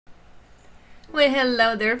Well,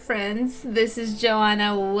 hello there friends, this is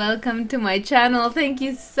Joanna. Welcome to my channel. Thank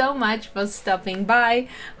you so much for stopping by.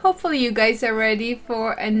 Hopefully you guys are ready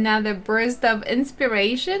for another burst of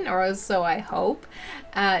inspiration, or so I hope.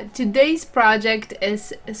 Today's project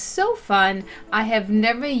is so fun. I have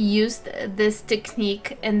never used this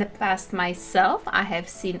technique in the past myself. I have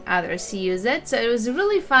seen others use it, so it was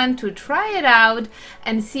really fun to try it out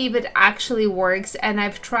and see if it actually works, and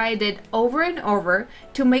I've tried it over and over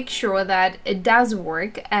to make sure that it does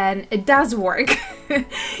work, and it does work.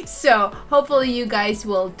 So hopefully you guys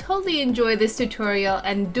will totally enjoy this tutorial,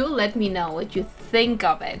 and do let me know what you think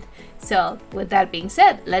of it. So with that being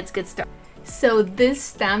said, let's get started. So this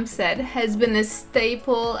stamp set has been a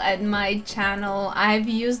staple at my channel. I've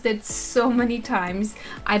used it so many times.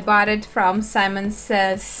 I bought it from Simon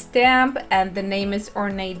Says Stamp and the name is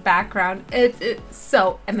Ornate background. It's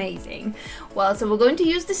so amazing. Well, so we're going to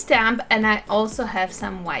use the stamp, and I also have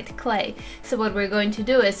some white clay. So what we're going to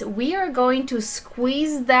do is we are going to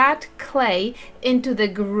squeeze that clay into the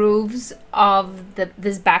grooves of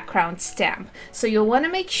this background stamp. So you'll want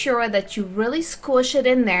to make sure that you really squish it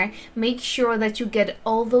in there. Make sure that you get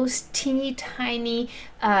all those teeny tiny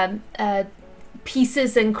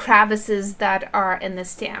pieces and crevices that are in the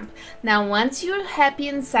stamp. Now once you're happy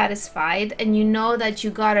and satisfied and you know that you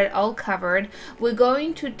got it all covered, we're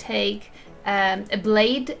going to take a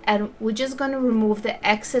blade and we're just going to remove the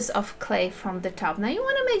excess of clay from the top. Now you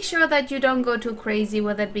want to make sure that you don't go too crazy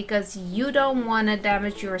with it, because you don't want to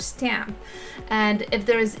damage your stamp. And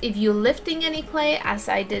if you're lifting any clay, as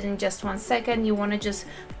I did in just 1 second, you want to just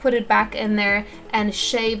put it back in there and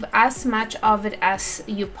shave as much of it as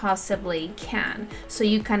you possibly can, so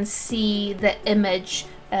you can see the image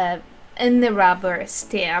in the rubber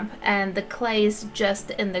stamp and the clay is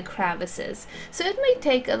just in the crevices. So it may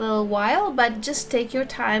take a little while, but just take your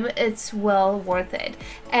time, it's well worth it.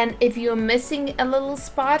 And if you're missing a little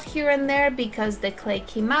spot here and there because the clay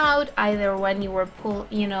came out either when you were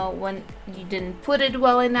when you didn't put it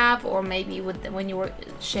well enough, or maybe when you were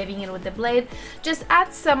shaving it with the blade, just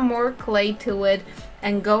add some more clay to it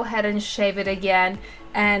and go ahead and shave it again,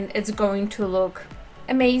 and it's going to look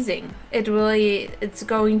amazing. It's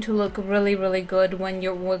going to look really good when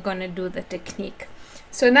we're gonna do the technique.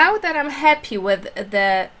 So now that I'm happy with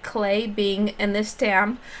the clay being in the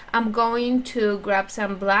stamp, I'm going to grab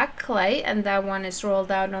some black clay, and that one is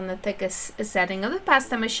rolled out on the thickest setting of the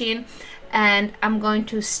pasta machine, and I'm going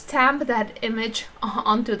to stamp that image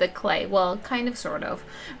onto the clay. Well, kind of, sort of,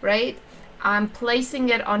 right? I'm placing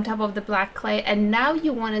it on top of the black clay, and now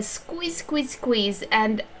you want to squeeze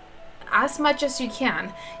and as much as you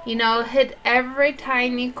can, hit every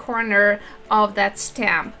tiny corner of that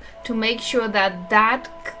stamp to make sure that that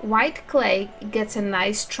white clay gets a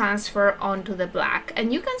nice transfer onto the black.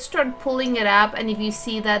 And you can start pulling it up, and if you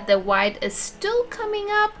see that the white is still coming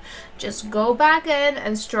up, just go back in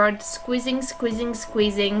and start squeezing,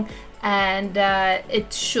 and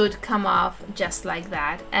it should come off just like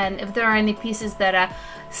that. And if there are any pieces that are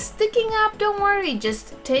sticking up, don't worry,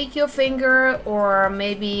 just take your finger or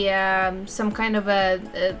maybe some kind of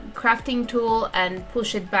a crafting tool and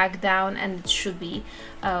push it back down, and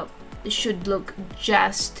it should look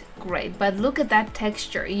just great. But look at that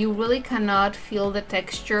texture. You really cannot feel the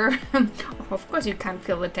texture. Of course you can't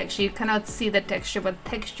feel the texture, you cannot see the texture, but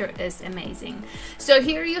texture is amazing. So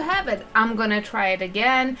here you have it. I'm gonna try it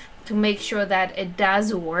again to make sure that it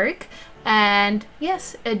does work. And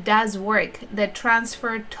yes, it does work. The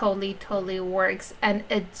transfer totally works, and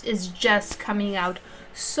it is just coming out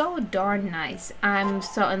so darn nice. I'm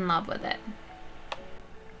so in love with it.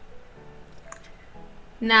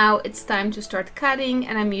 Now it's time to start cutting,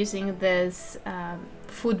 and I'm using this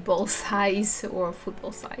football shape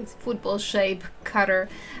cutter.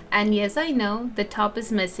 And yes, I know the top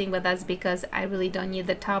is missing, but that's because I really don't need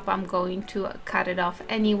the top. I'm going to cut it off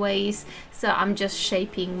anyways, so I'm just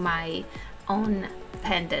shaping my own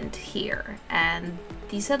pendant here, and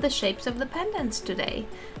these are the shapes of the pendants today.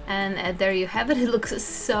 And there you have it. It looks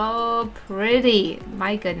so pretty.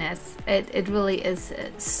 My goodness, it really is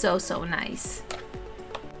so nice.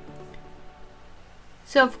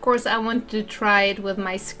 So of course I want to try it with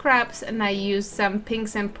my scraps, and I used some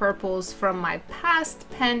pinks and purples from my past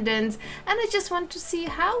pendants, and I just want to see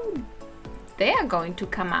how they are going to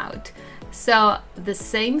come out. So the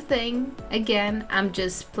same thing again, I'm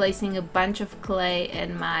just placing a bunch of clay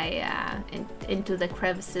in my into the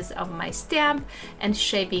crevices of my stamp and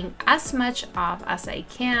shaving as much off as I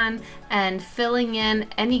can and filling in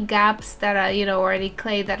any gaps that are, or any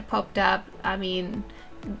clay that popped up. I mean,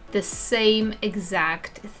 the same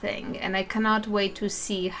exact thing, and I cannot wait to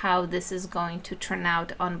see how this is going to turn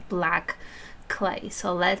out on black clay.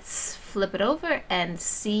 So let's flip it over and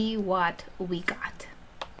see what we got.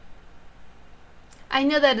 I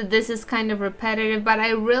know that this is kind of repetitive, but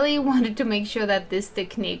I really wanted to make sure that this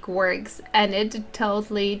technique works, and it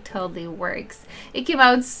totally works. It came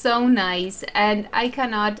out so nice, and I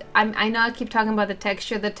know I keep talking about the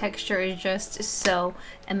texture. The texture is just so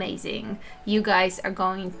amazing. You guys are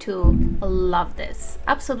going to love this,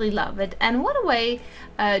 absolutely love it. And what a way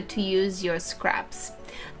to use your scraps.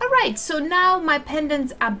 Alright, so now my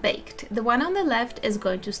pendants are baked. The one on the left is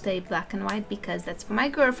going to stay black and white because that's for my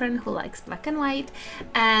girlfriend who likes black and white.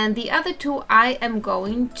 And the other two I am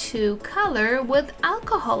going to color with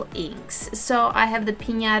alcohol inks. So I have the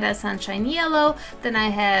Pinata Sunshine Yellow, then I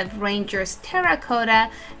have Ranger's Terra, Cota,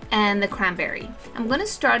 and the Cranberry. I'm going to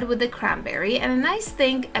start with the Cranberry, and a nice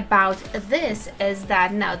thing about this is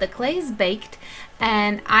that now the clay is baked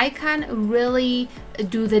and I can really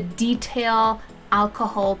do the detail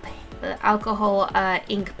alcohol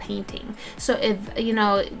ink painting. So if you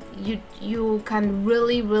know, you can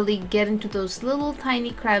really get into those little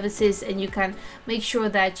tiny crevices, and you can make sure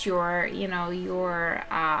that your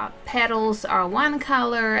petals are one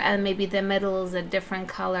color and maybe the middle is a different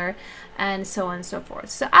color, and so on and so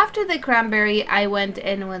forth. So after the Cranberry, I went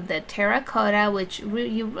in with the Terracotta, which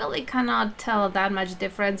you really cannot tell that much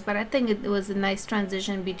difference, but I think it was a nice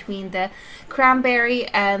transition between the Cranberry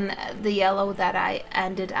and the yellow that I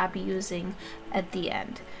ended up using at the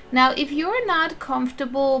end. Now, if you're not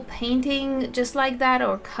comfortable painting just like that,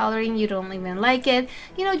 or coloring, you don't even like it,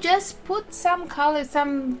 you know, just put some color,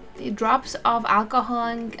 some drops of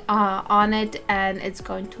alcohol on it, and it's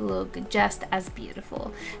going to look just as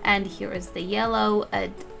beautiful. And here is the yellow.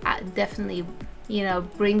 Definitely, you know,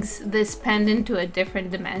 brings this pendant to a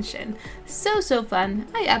different dimension. So fun.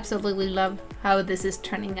 I absolutely love how this is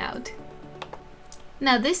turning out.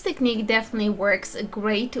 Now, this technique definitely works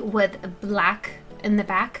great with black in the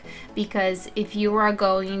back, because if you are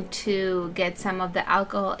going to get some of the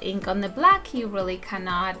alcohol ink on the black, you really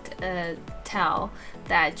cannot tell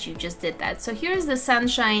that you just did that. So here's the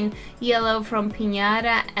Sunshine Yellow from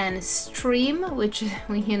Pinata, and Stream, which,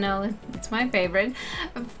 you know, it's my favorite,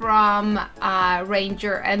 from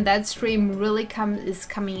Ranger, and that Stream really is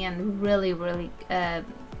coming in really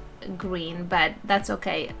green, but that's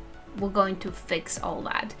okay. We're going to fix all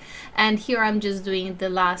that. And here I'm just doing the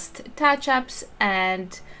last touch-ups,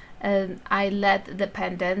 and I let the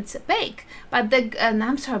pendants bake, but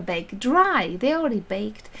I'm sorry, dry. They already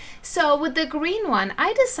baked. So with the green one,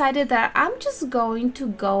 I decided that I'm just going to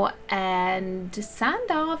go and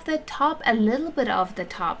sand off the top, a little bit of the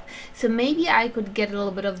top, so maybe I could get a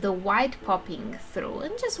little bit of the white popping through,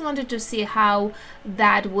 and just wanted to see how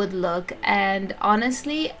that would look. And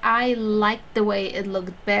honestly, I liked the way it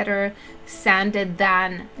looked better sanded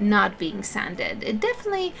than not being sanded. It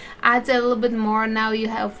definitely adds a little bit more. Now you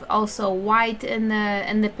have also white in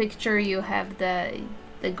the picture. You have the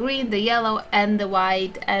green, the yellow, and the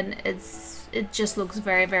white, and it just looks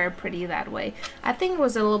very pretty that way. I think it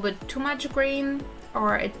was a little bit too much green,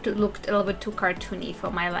 or it looked a little bit too cartoony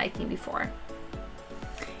for my liking before.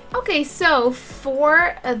 Okay, so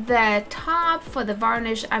for the top, for the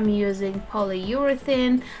varnish, I'm using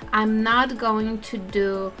polyurethane. I'm not going to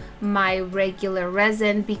do my regular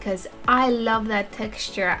resin because I love that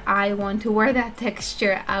texture. I want to wear that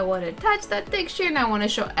texture. I want to touch that texture, and I want to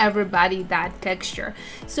show everybody that texture.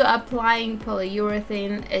 So applying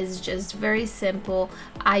polyurethane is just very simple.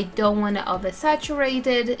 I don't want to oversaturate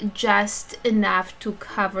it, just enough to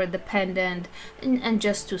cover the pendant and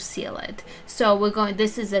just to seal it. So we're going,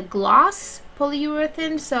 this is a gloss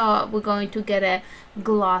polyurethane, so we're going to get a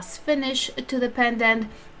gloss finish to the pendant,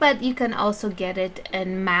 but you can also get it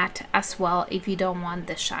in matte as well if you don't want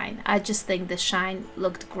the shine. I just think the shine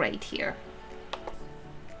looked great here.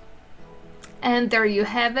 And there you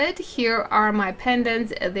have it. Here are my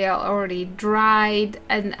pendants. They are already dried,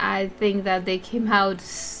 and I think that they came out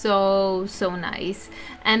so nice.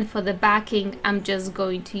 And for the backing, I'm just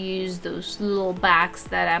going to use those little backs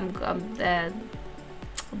that I'm the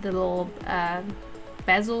little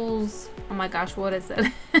bezels. Oh my gosh, what is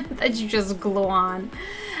it? That you just glue on.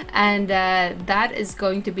 And that is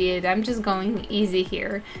going to be it. I'm just going easy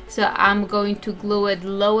here. So I'm going to glue it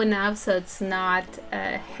low enough so it's not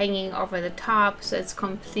hanging over the top, so it's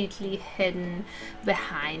completely hidden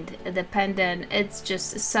behind the pendant. It's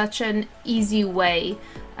just such an easy way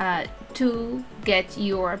to get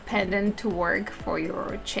your pendant to work for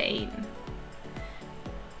your chain.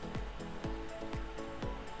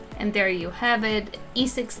 And there you have it,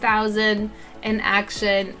 E6000 in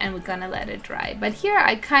action, and we're gonna let it dry. But here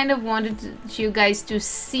I kind of wanted you guys to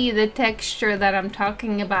see the texture that I'm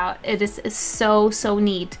talking about. It is so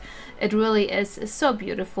neat. it really is so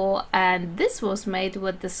beautiful. And this was made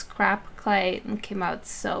with the scrap clay and came out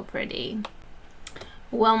so pretty.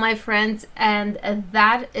 Well, my friends, and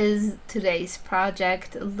that is today's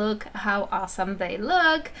project. Look how awesome they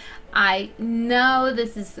look. I know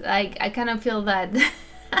this is like, I kind of feel that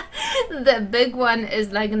the big one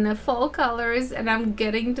is like in the fall colors, and I'm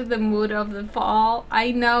getting to the mood of the fall.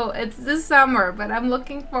 I know it's the summer, but I'm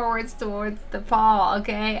looking forward towards the fall,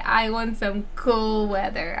 okay? I want some cool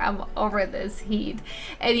weather. I'm over this heat.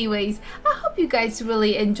 Anyways, I hope you guys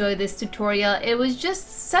really enjoy this tutorial. It was just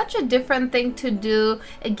such a different thing to do,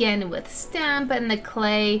 again with stamp and the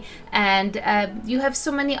clay, and you have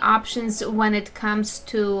so many options when it comes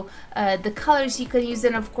to the colors you can use,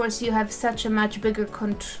 and of course you have such a much bigger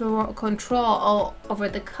control all over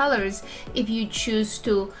the colors. If you choose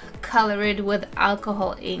to color it with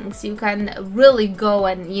alcohol inks, you can really go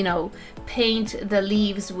and, you know, paint the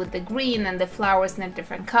leaves with the green and the flowers in a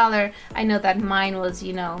different color. I know that mine was,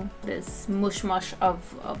 you know, this mush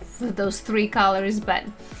of those 3 colors, but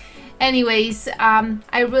anyways,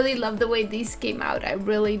 I really love the way these came out. I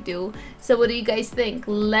really do. So what do you guys think?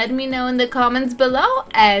 Let me know in the comments below.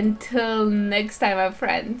 Until next time, my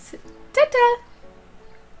friends. Ta-ta!